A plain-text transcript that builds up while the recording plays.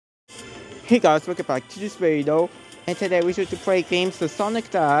Hey guys, welcome back to this video, and today we should play games of Sonic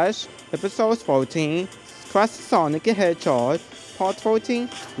Dash, episode 14, Class Sonic and Hedgehog, part 14,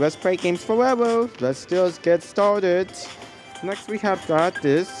 let's play games forever, let's just get started. Next we have got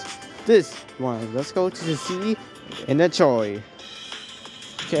this one, let's go to the sea and enjoy.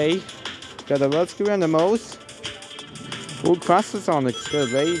 Okay, got the rescue animals. Oh, Class Sonic's good,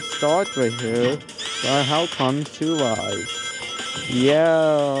 ready to start right here, but how come to life?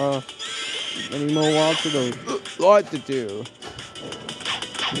 Yeah. Any more water to what to do?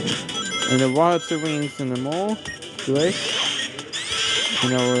 And the water wings in the more. Great. You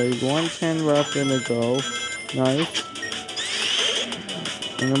know, like 110 left in the go. Nice.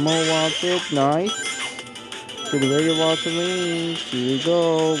 And the more water. Nice. To the radio water wings. Here we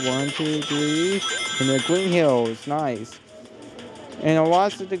go. 1, 2, 3. And the green hills. Nice. And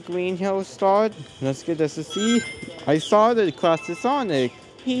watch the green hills start. Let's get this to see. I saw the Classic Sonic.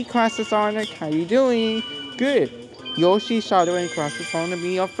 Hey, Classic Sonic, how you doing? Good. Yoshi, Shadow, and Classic Sonic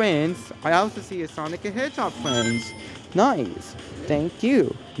be your friends. I also see a Sonic and Hedgehog friends. Nice. Thank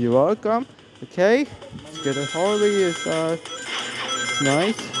you. You're welcome. Okay. Let's get a Harley is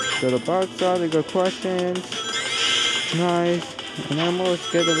nice. Get a box out. They got questions. Nice. And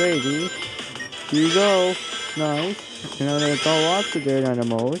almost get it ready. Here you go. Nice. And then there's a lot of good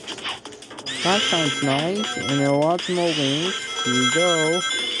animals. That sounds nice. And there are lots more wings. Here you go.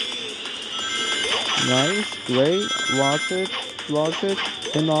 Nice, great. Lots it,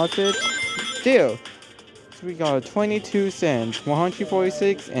 and lots it. Deal. So we got 22 cents,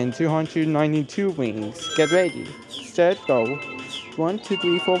 146, and 292 wings. Get ready. Set, go. 1, 2,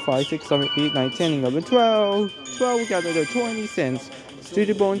 3, 4, 5, 6, 7, 8, 9, 10, 11, 12. 12, we got the 20 cents.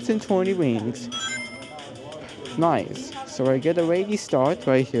 30 bones and 20 wings. Nice. So I get a ready start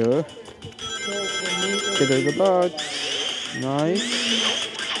right here. Get the box. Nice.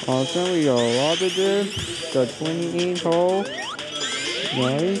 Awesome. We got a lot of them. Got 28 hole.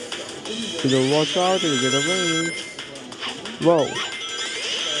 Nice. Get a watch out. Get a wings. Whoa.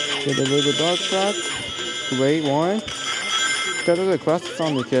 Get a little box back. Great one. Got the Classic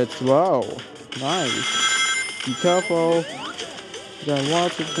Sonic kids. Wow. Nice. Be careful. Got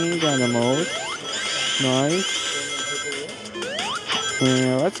lots of clean animals. Nice.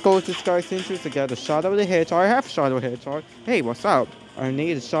 And let's go to Sky Century to get a Shadow the Hedgehog. I have Shadow Hedgehog. Hey, what's up? I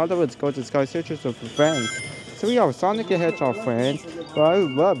need a Shadow. Let's go to Sky Century for friends. So we have Sonic the Hedgehog friends. But I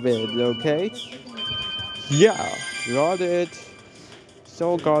love it, okay? Yeah, got it.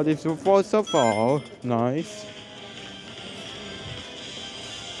 So got it so far. Nice.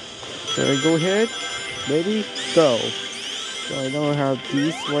 So I go ahead. Ready? Go. So I don't have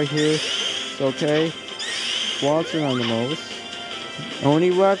these right here. It's okay. Water animals.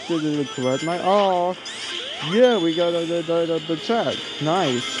 Only left to the correct my yeah, we got the check.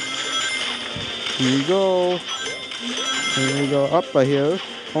 Nice. Here we go. Here we go up right here.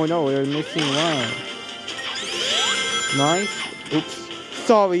 Oh no, we're missing one. Nice. Oops.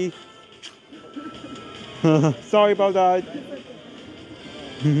 Sorry. Sorry about that.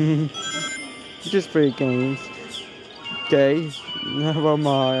 Just play games. Okay. Never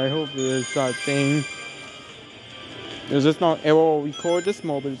mind. I hope it's that thing. It's just not, it will record this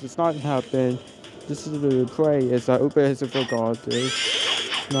moment, it's just not happen. This is the play, it's I hope it forgot this.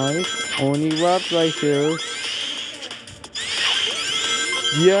 Nice. Only left right here.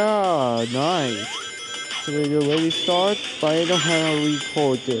 Yeah, nice. So we're ready to start, but I don't have to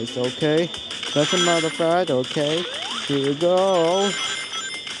record this, okay? That's a matter of fact, okay? Here we go.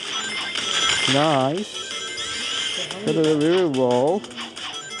 Nice. Got a little roll.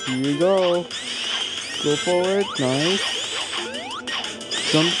 Here we go. Go forward, nice.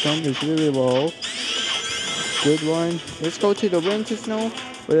 Jump is really low. Good one. Let's go to the winter snow,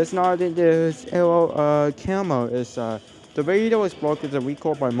 but it's not in this camera. It's the radio is blocked as a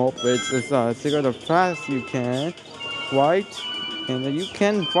record by mopeds. It's see how fast you can, right? And you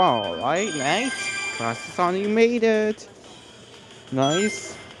can fall, right? Nice. Classic Sonic, you made it.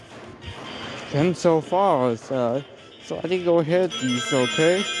 Nice. And so far, so I think go ahead these,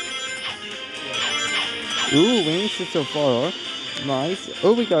 okay? Ooh, wings is so far. Nice.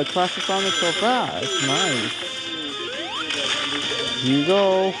 Oh, we got Classic Sonic so fast. Nice. Here you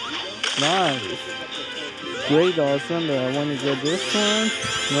go. Nice. Great, awesome, but I want to get this one.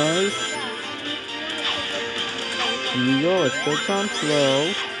 Nice. Here you go. Let's go down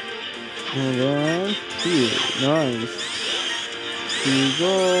slow. And then here. Nice. Here you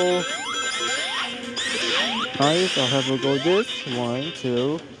go. Nice. I'll have to go this. 1,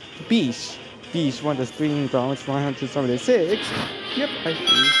 2. Beach. Beach, one the spring bounce 176. Yep, I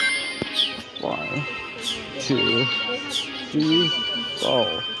see. 1, 2, 3,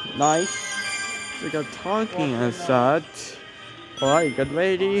 4. Nice. We got talking and set. Alright, get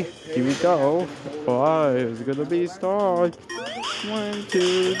ready. Here we go. Alright, it's gonna be start. 1,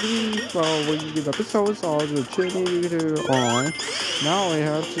 2, 3, 4. We get episodes all the cheerleader on. Now we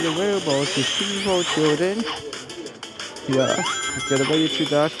have to the railroads to people children. Yeah, get ready to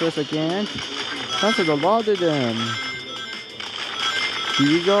dash first again. That's a lot of them. Here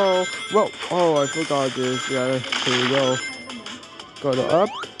we go. Whoa, oh, I forgot this. Yeah, here we go. Go to up,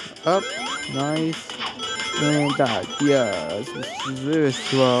 up, nice. And that, yes, this is really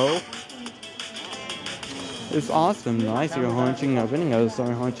slow. It's awesome, nice. You're hunching up and the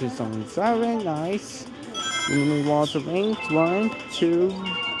other hunching something 7, nice. And we want to link 1, 2,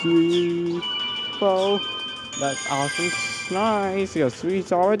 3, 4. That's awesome, nice. You got 3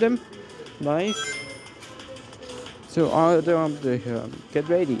 all of them, nice. So all of them up there, get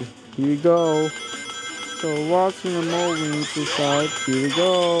ready. Here we go. So watching the moving to side. Here we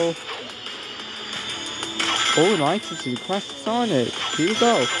go. Oh, nice to see the Crash Sonic. Here we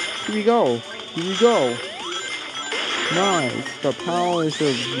go. Here we go. Here we go. Nice. The power is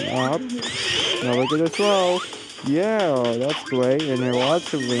up. Now look at the throw. Yeah, that's great. And there are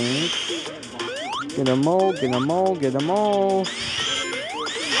lots of rings. Get them all. Get them all. Get them all.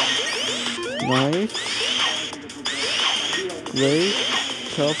 Nice. Great.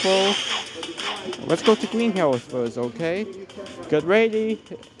 Careful. Let's go to greenhouse first, okay? Get ready.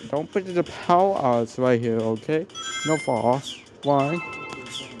 Don't put the power outs right here, okay? No fall. 1,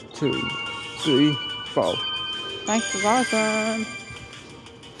 2, 3, 4. Nice, is awesome.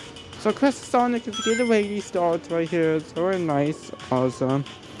 So Chris Sonic is getting ready start right here. It's very nice, awesome.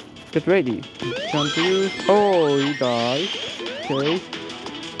 Get ready. Jump through. Oh, he died. Okay.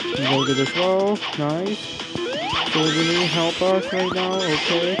 Go get this roll. Nice. So you need help us right now,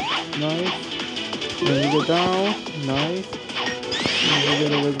 okay? Nice. Then you go down, nice. And we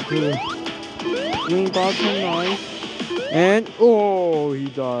get over to the green button, nice. And oh, he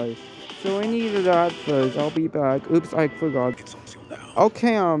died. So I needed that first. I'll be back. Oops, I forgot.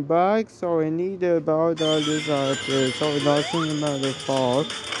 Okay, I'm back. So I need about this after. So it doesn't matter fall.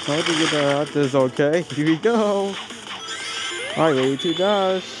 So to get that after is okay. Here we go. Alright, ready to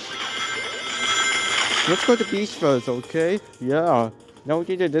dash. Let's go to the beach first, okay? Yeah. Now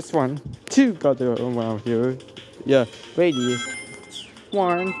we did this one. 2 got the around here. Yeah, ready.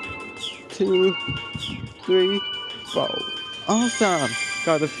 1, 2, 3, 4. Awesome.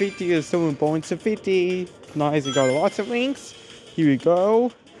 Got a 50 and 7 points to 50. Nice. We got lots of rings. Here we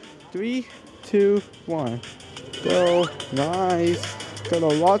go. 3, 2, 1. Go. Nice. Got a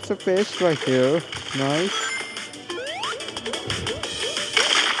lots of fish right here. Nice.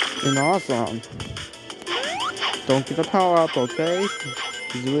 And awesome. Don't get the power up, okay?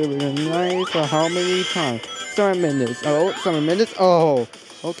 It's really, really nice. How many times? 7 minutes. Oh, 7 minutes? Oh,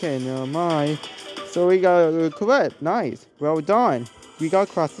 okay, never mind. So we got correct. Nice. Well done. We got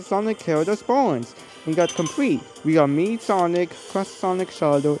Crusty Sonic, kill the spawns. We got complete. We got me, Sonic, Crusty Sonic,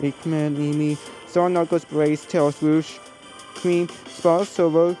 Shadow, Eggman, Amy, Sonic Knuckles, Brace, Tail Swoosh, Cream, Spark,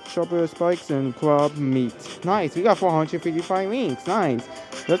 Silver, Sharper Spikes, and Crab Meat. Nice. We got 455 rings. Nice.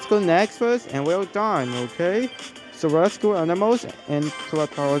 Let's go next first, and well done, okay? So rescue animals and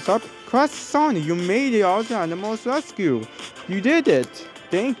collect powers up. Crash Sonic, you made it all the animals rescue. You did it.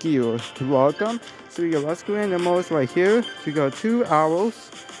 Thank you. You're welcome. So we got rescue animals right here. So we got 2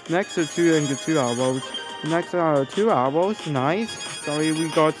 owls. Next to 2 and the 2 owls. Next are 2 owls. Nice. Sorry, we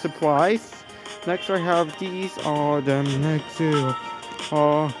got supplies. Next I have these are them next to.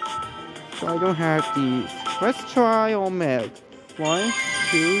 So I don't have these. Let's try on Meg. 1,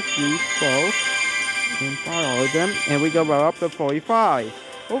 2, 3, 4. And 5 of them, and we go up to 45.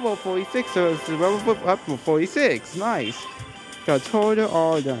 Over 46, so it's up to 46. Nice. Got total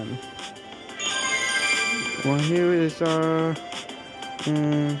all of them. One here is 400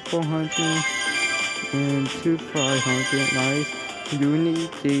 and 500. Nice. You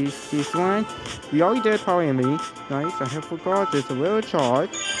need this one. We already did power me. Nice. I have forgot there's a little chart.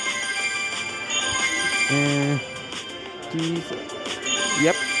 And these.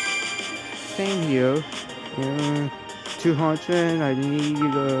 Yep. Same here. 200. I need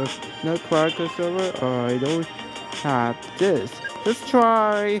a nutcracker server. I don't have this. Let's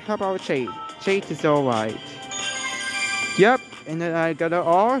try. How about Chase? Chase is alright. Yep. And then I got an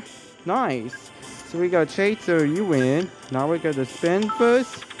R. Nice. So we got Chase, so you win. Now we got to spin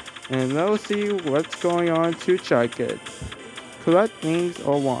first. And let's see what's going on to check it. Collect things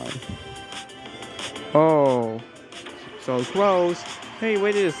or 1. Oh. So close. Hey,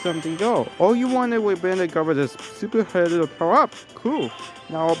 where did something go? Oh, you wanted we've been to cover this super head of power up. Cool.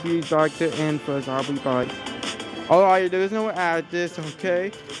 Now I'll be back to end first. I'll be back. Alright, there's no add this,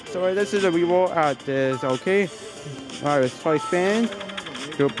 okay? So this is a we will add this, okay? Alright, let's try spin.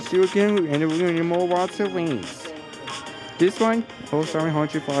 Go pursue again, and we're gonna need more water wings. This one,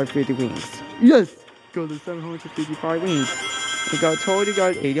 750 wings. Yes! Go to 755 wings. We got total,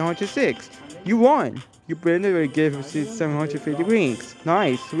 got 806. You won! You better give us 750 wings.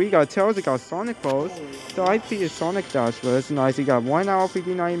 Nice. We got tails, we got Sonic Balls. So I see a Sonic Dash first. Nice. We got 1 hour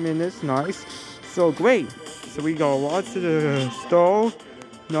 59 minutes. Nice. So great. So we got lots of the store.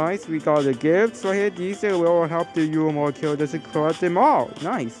 Nice. We got the gifts right here. These will help you more kill this and collect them all.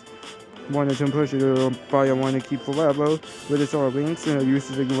 Nice. Wanted to push it, but I want to keep forever with the sort of wings and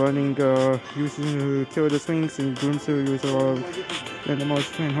uses like running, using to kill the swings and grooms to use animals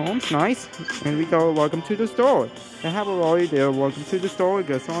and homes. Nice. And we go, welcome to the store. I have already there. Welcome to the store. We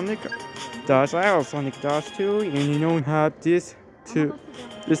got Sonic Dash. I have Sonic Dash too, and you don't have this to.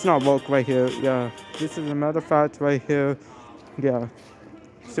 This not work right here. Yeah, this is a matter of fact right here. Yeah.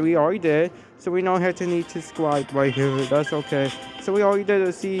 So we already did. So we don't have to need to scribe right here. That's okay. So we already did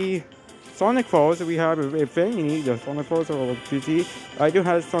to see Sonic Falls. We have if you need the Sonic Falls or PC. I do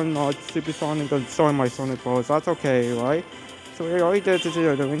have some Super Sonic and some my Sonic Falls. That's okay, right? So we already did to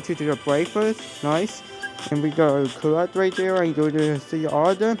the link to the breakfast. Nice. And we go collect right there and go to see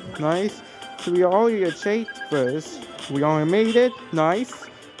order. Nice. So we already achieved first. We already made it. Nice.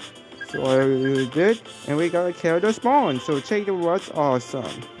 So I did, and we got a character spawn. So check it was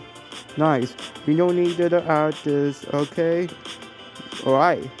awesome. Nice. We don't need to add this, okay?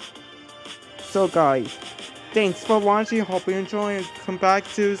 Alright. So guys, thanks for watching. Hope you enjoy and come back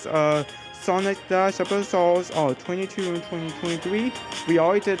to Sonic Dash episodes 22 and 2023. We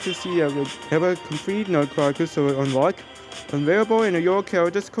already did to see ever complete no characters so unlock available in your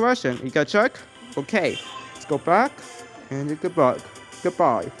character's collection. You got check? Okay. Let's go back and goodbye.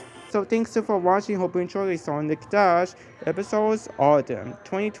 So thanks for watching. Hope you enjoy Sonic Dash episodes autumn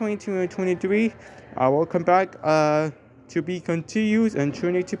 2022 and 23. I will come back to be continued and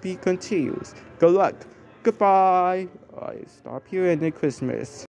truly to be continued. Good luck. Goodbye. I stop here in the Christmas.